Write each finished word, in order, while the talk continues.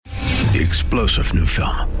The explosive new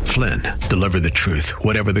film, Flynn, deliver the truth,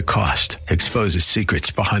 whatever the cost, exposes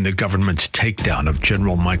secrets behind the government's takedown of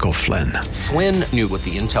General Michael Flynn. Flynn knew what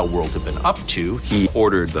the intel world had been up to. He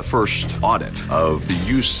ordered the first audit of the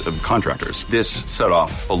use of contractors. This set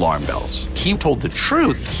off alarm bells. He told the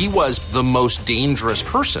truth. He was the most dangerous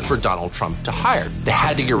person for Donald Trump to hire. They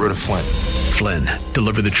had to get rid of Flynn. Flynn,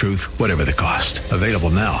 deliver the truth, whatever the cost. Available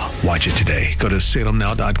now. Watch it today. Go to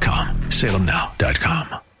salemnow.com.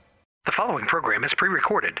 salemnow.com. The following program is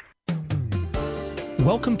pre-recorded.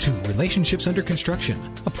 Welcome to Relationships Under Construction,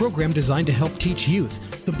 a program designed to help teach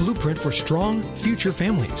youth the blueprint for strong future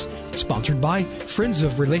families. Sponsored by Friends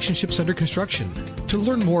of Relationships Under Construction. To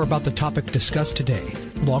learn more about the topic discussed today,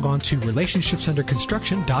 log on to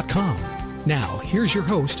relationshipsunderconstruction.com. Now, here's your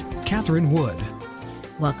host, Catherine Wood.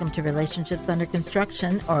 Welcome to Relationships Under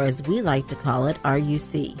Construction, or as we like to call it,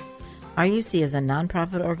 RUC. RUC is a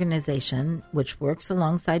nonprofit organization which works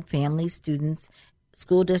alongside families, students,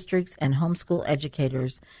 school districts, and homeschool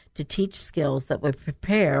educators to teach skills that would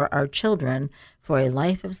prepare our children for a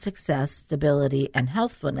life of success, stability, and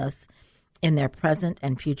healthfulness in their present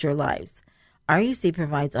and future lives. RUC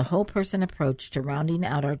provides a whole-person approach to rounding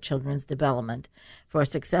out our children's development for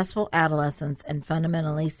successful adolescence and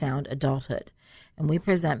fundamentally sound adulthood. And we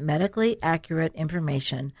present medically accurate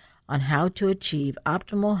information on how to achieve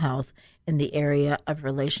optimal health in the area of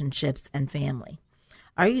relationships and family.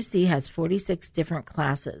 RUC has 46 different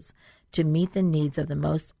classes to meet the needs of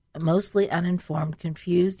the mostly uninformed,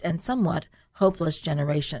 confused, and somewhat hopeless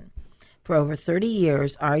generation. For over 30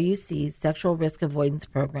 years, RUC's sexual risk avoidance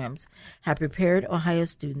programs have prepared Ohio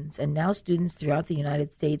students and now students throughout the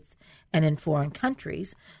United States and in foreign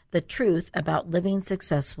countries the truth about living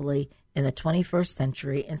successfully in the 21st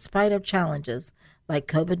century in spite of challenges like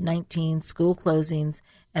COVID-19, school closings,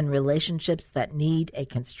 and relationships that need a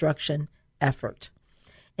construction effort.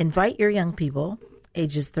 Invite your young people,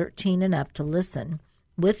 ages 13 and up, to listen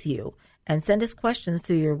with you and send us questions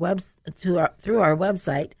through our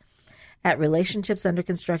website at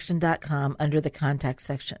relationshipsunderconstruction.com under the contact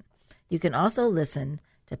section. You can also listen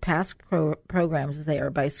to past programs there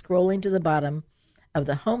by scrolling to the bottom of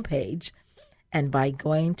the homepage and by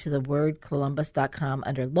going to thewordcolumbus.com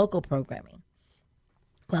under local programming.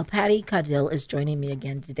 Well, Patty Caudill is joining me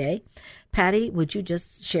again today. Patty, would you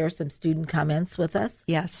just share some student comments with us?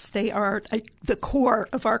 Yes, they are the core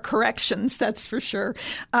of our corrections, that's for sure.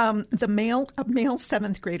 A male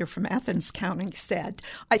seventh grader from Athens County said,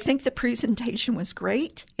 "I think the presentation was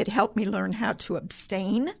great. It helped me learn how to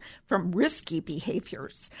abstain from risky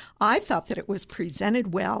behaviors. I thought that it was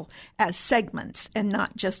presented well as segments and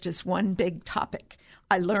not just as one big topic.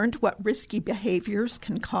 I learned what risky behaviors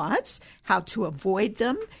can cause, how to avoid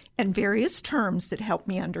them, and various terms that help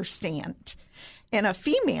me understand." And a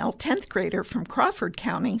female 10th grader from Crawford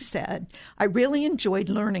County said, "I really enjoyed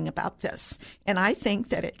learning about this, and I think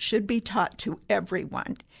that it should be taught to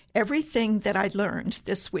everyone. Everything that I learned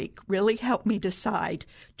this week really helped me decide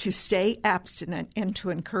to stay abstinent and to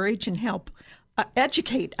encourage and help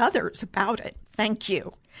educate others about it. Thank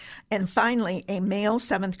you." And finally, a male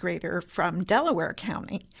 7th grader from Delaware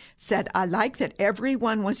County said, "I like that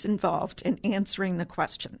everyone was involved in answering the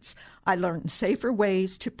questions. I learned safer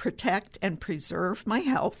ways to protect and preserve my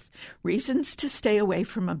health, reasons to stay away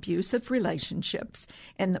from abusive relationships,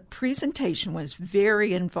 and the presentation was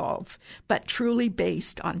very involved, but truly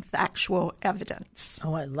based on factual evidence."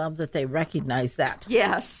 Oh, I love that they recognize that.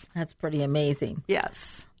 Yes. That's pretty amazing.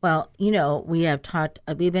 Yes. Well,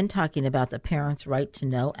 we've been talking about the Parents' Right to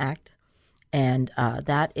Know Act, and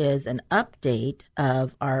that is an update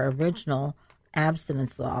of our original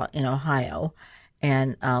abstinence law in Ohio.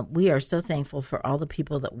 And we are so thankful for all the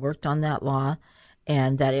people that worked on that law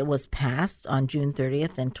and that it was passed on June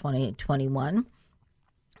 30th in 2021.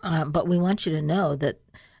 But we want you to know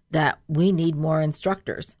that we need more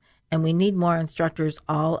instructors, and we need more instructors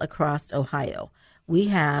all across Ohio. We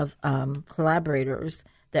have collaborators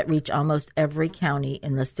that reach almost every county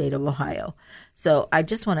in the state of Ohio. So I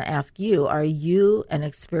just want to ask you, are you an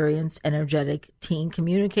experienced, energetic teen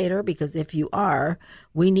communicator? Because if you are,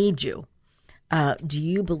 we need you. Do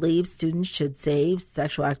you believe students should save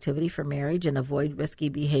sexual activity for marriage and avoid risky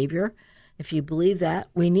behavior? If you believe that,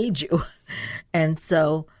 we need you. And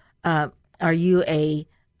so are you a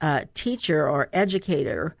teacher or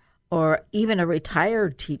educator or even a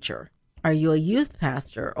retired teacher? Are you a youth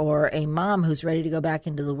pastor or a mom who's ready to go back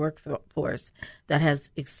into the workforce that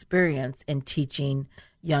has experience in teaching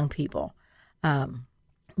young people?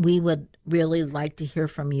 We would really like to hear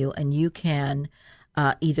from you, and you can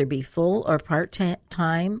either be full or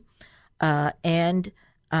part-time, and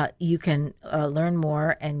you can learn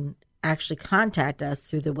more and actually contact us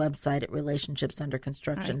through the website at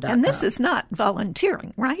relationshipsunderconstruction.com. Right. And this is not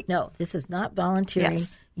volunteering, right? No, this is not volunteering.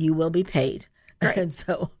 Yes. You will be paid. Right. And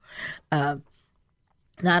so, not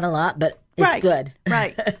a lot, but it's good.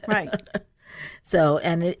 Right. So,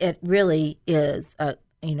 and it really is a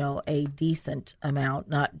decent amount,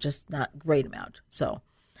 not great amount. So,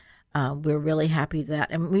 we're really happy to that.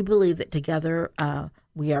 And we believe that together,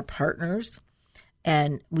 we are partners.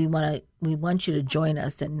 And we want you to join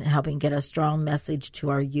us in helping get a strong message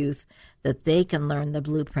to our youth that they can learn the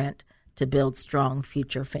blueprint to build strong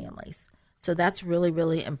future families. So that's really,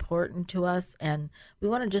 really important to us. And we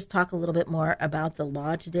want to just talk a little bit more about the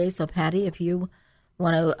law today. So, Patty, if you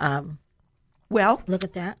want to look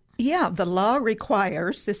at that. Yeah, the law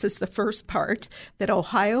requires, this is the first part, that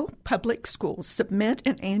Ohio public schools submit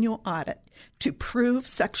an annual audit to prove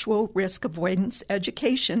sexual risk avoidance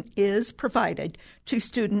education is provided to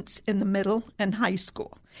students in the middle and high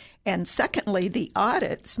school. And secondly, the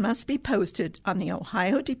audits must be posted on the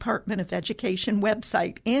Ohio Department of Education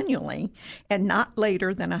website annually and not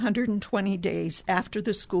later than 120 days after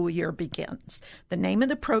the school year begins. The name of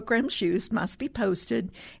the programs used must be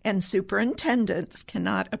posted, and superintendents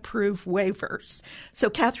cannot approve waivers.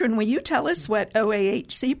 So, Catherine, will you tell us what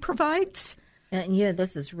OAHC provides? And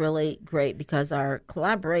this is really great because our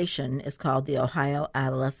collaboration is called the Ohio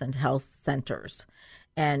Adolescent Health Centers.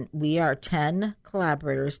 And we are 10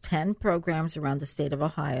 collaborators, 10 programs around the state of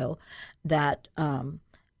Ohio that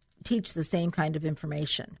teach the same kind of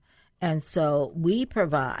information. And so we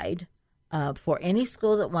provide, for any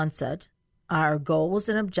school that wants it, our goals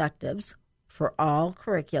and objectives for all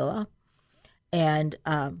curricula. And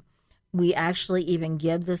we actually even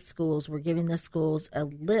give we're giving the schools a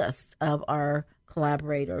list of our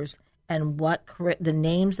collaborators and the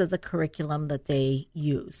names of the curriculum that they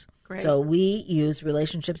use. Great. So we use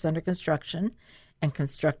Relationships Under Construction and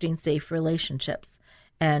Constructing Safe Relationships.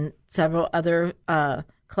 And several other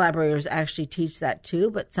collaborators actually teach that too,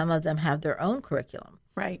 but some of them have their own curriculum.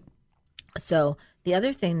 Right. So the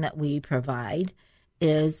other thing that we provide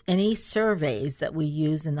is any surveys that we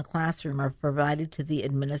use in the classroom are provided to the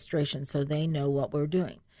administration so they know what we're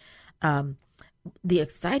doing. The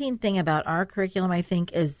exciting thing about our curriculum, I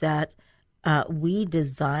think, is that we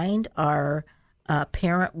designed our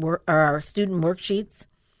our student worksheets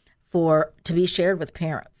to be shared with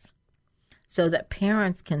parents so that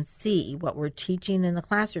parents can see what we're teaching in the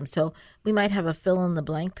classroom. So we might have a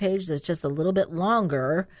fill-in-the-blank page that's just a little bit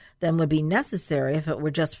longer than would be necessary if it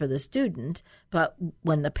were just for the student. But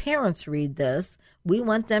when the parents read this, we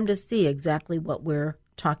want them to see exactly what we're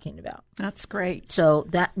talking about. That's great. So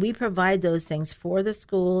that we provide those things for the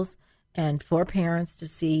schools and for parents to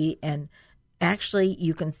see. And actually,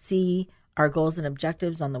 you can see our goals and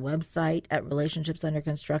objectives on the website at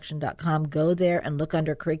relationshipsunderconstruction.com. Go there and look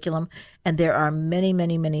under curriculum, and there are many,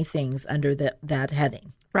 many, many things under that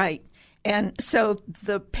heading. Right. And so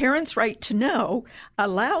the Parents' Right to Know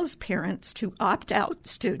allows parents to opt out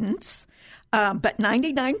students, but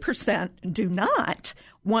 99% do not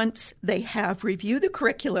once they have reviewed the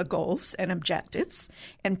curricula goals and objectives.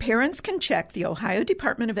 And parents can check the Ohio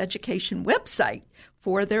Department of Education website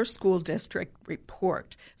for their school district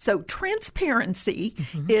report. So transparency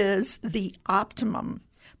is the optimum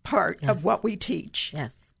part of what we teach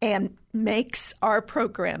and makes our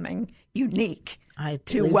programming unique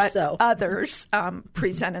to what others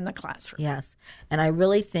present in the classroom. Yes. And I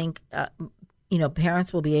really think,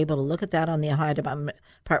 parents will be able to look at that on the Ohio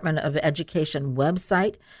Department of Education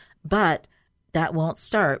website, but that won't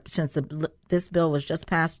start since this bill was just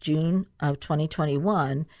passed June of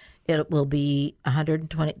 2021. It will be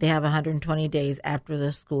 120. They have 120 days after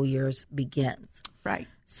the school year begins. Right.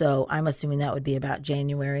 So I'm assuming that would be about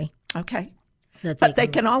January. Okay. But they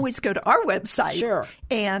can always go to our website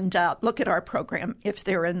and look at our program if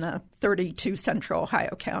they're in the 32 central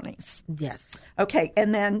Ohio counties. Yes. Okay.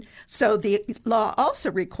 And then, so the law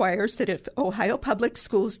also requires that if Ohio public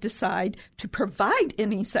schools decide to provide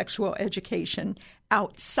any sexual education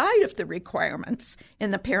outside of the requirements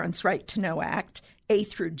in the Parents' Right to Know Act, A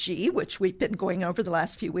through G, which we've been going over the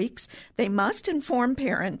last few weeks, they must inform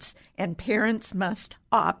parents, and parents must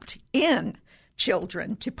opt in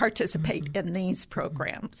children to participate in these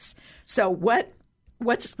programs. So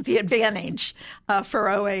what's the advantage for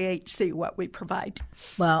OAHC, what we provide?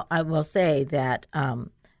 Well, I will say that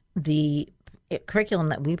the curriculum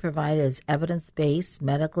that we provide is evidence-based,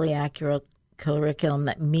 medically accurate curriculum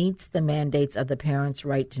that meets the mandates of the Parents'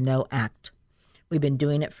 Right to Know Act. We've been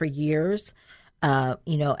doing it for years.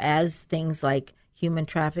 As things like human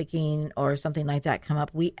trafficking or something like that come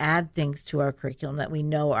up, we add things to our curriculum that we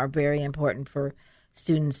know are very important for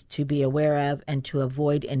students to be aware of and to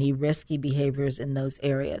avoid any risky behaviors in those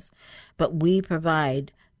areas. But we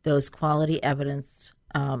provide those quality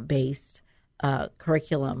evidence-based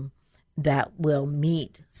curriculum that will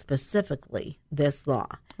meet specifically this law.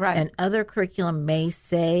 Right. And other curriculum may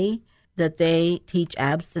say that they teach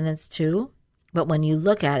abstinence too, but when you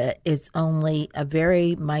look at it, it's only a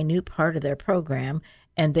very minute part of their program,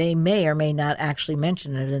 and they may or may not actually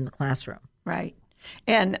mention it in the classroom. Right.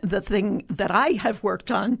 And the thing that I have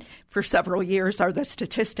worked on for several years are the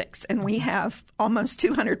statistics. And we have almost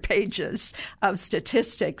 200 pages of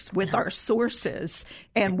statistics with our sources,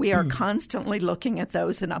 and we are constantly looking at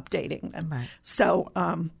those and updating them. Right. So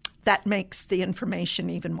that makes the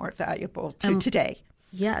information even more valuable to today.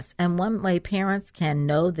 Yes. And one way parents can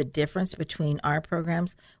know the difference between our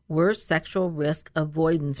programs, we're sexual risk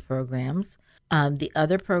avoidance programs. The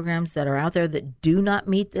other programs that are out there that do not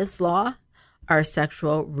meet this law are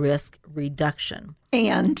sexual risk reduction.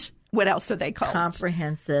 And what else are they called?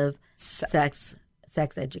 Comprehensive sex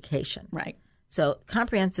education. Right. So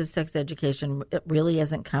comprehensive sex education, it really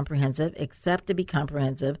isn't comprehensive except to be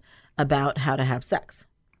comprehensive about how to have sex.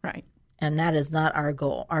 Right. And that is not our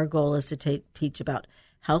goal. Our goal is to teach about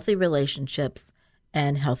healthy relationships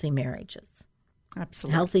and healthy marriages.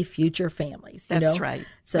 Absolutely. Healthy future families. That's right.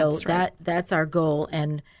 So That's right. that's our goal,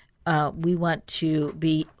 and we want you to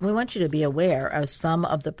be aware of some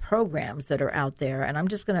of the programs that are out there. And I'm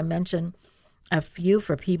just going to mention a few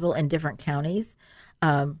for people in different counties.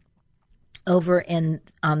 Over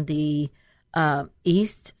on the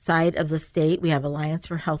east side of the state, we have Alliance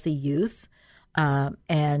for Healthy Youth,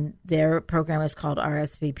 and their program is called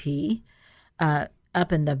RSVP.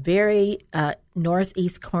 Up in the very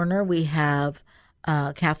northeast corner, we have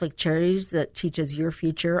Catholic Charities that teaches Your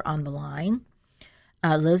Future on the Line.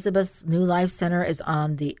 Elizabeth's New Life Center is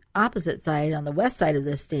on the opposite side, on the west side of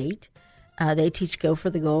the state. They teach Go for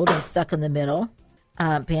the Gold and Stuck in the Middle.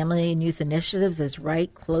 Family and Youth Initiatives is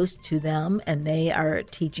right close to them, and they are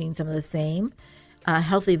teaching some of the same.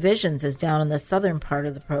 Healthy Visions is down in the southern part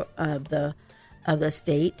of the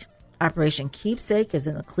state. Operation Keepsake is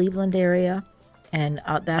in the Cleveland area and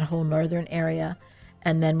that whole northern area.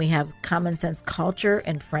 And then we have Common Sense Culture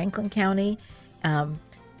in Franklin County.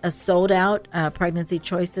 A sold out Pregnancy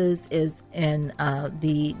Choices is in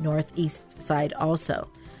the northeast side also.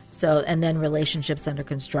 So, and then Relationships Under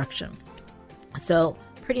Construction. So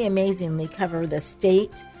pretty amazingly cover the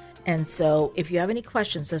state. And so if you have any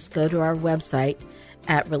questions, just go to our website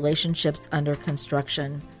at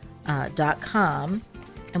relationshipsunderconstruction.com.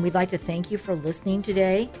 And we'd like to thank you for listening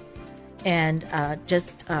today. And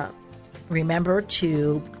just remember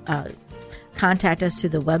to contact us through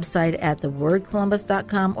the website at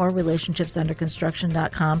thewordcolumbus.com or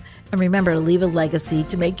relationshipsunderconstruction.com. And remember to leave a legacy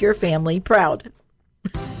to make your family proud.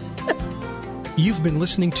 You've been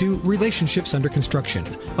listening to Relationships Under Construction,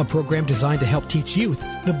 a program designed to help teach youth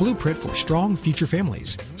the blueprint for strong future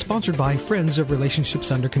families, sponsored by Friends of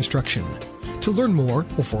Relationships Under Construction. To learn more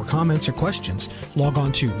or for comments or questions, log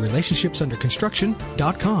on to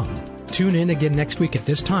relationshipsunderconstruction.com. Tune in again next week at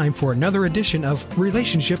this time for another edition of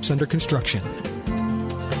Relationships Under Construction.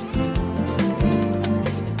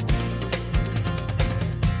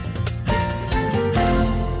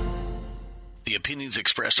 The opinions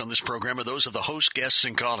expressed on this program are those of the host, guests,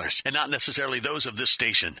 and callers, and not necessarily those of this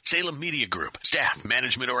station, Salem Media Group, staff,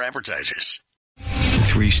 management, or advertisers.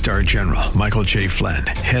 3-star General Michael J. Flynn,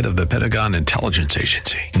 head of the Pentagon Intelligence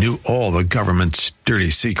Agency, knew all the government's dirty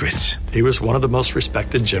secrets. He was one of the most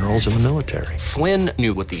respected generals in the military. Flynn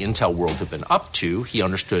knew what the intel world had been up to. He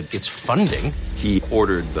understood its funding. He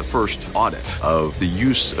ordered the first audit of the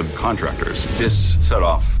use of contractors. This set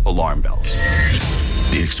off alarm bells.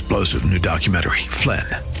 The explosive new documentary, Flynn,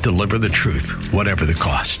 Deliver the Truth, Whatever the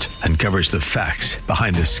Cost, uncovers the facts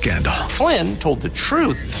behind this scandal. Flynn told the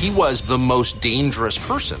truth. He was the most dangerous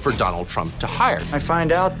person for Donald Trump to hire. I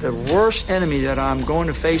find out the worst enemy that I'm going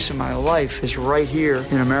to face in my life is right here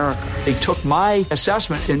in America. They took my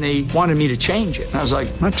assessment and they wanted me to change it. And I was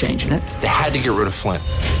like, I'm not changing it. They had to get rid of Flynn.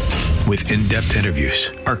 With in-depth interviews,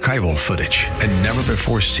 archival footage, and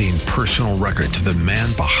never-before-seen personal records of the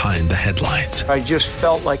man behind the headlines. I just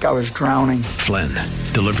felt like I was drowning. Flynn,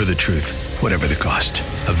 Deliver the Truth, Whatever the Cost.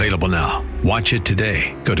 Available now. Watch it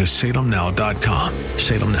today. Go to salemnow.com.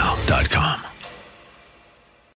 salemnow.com.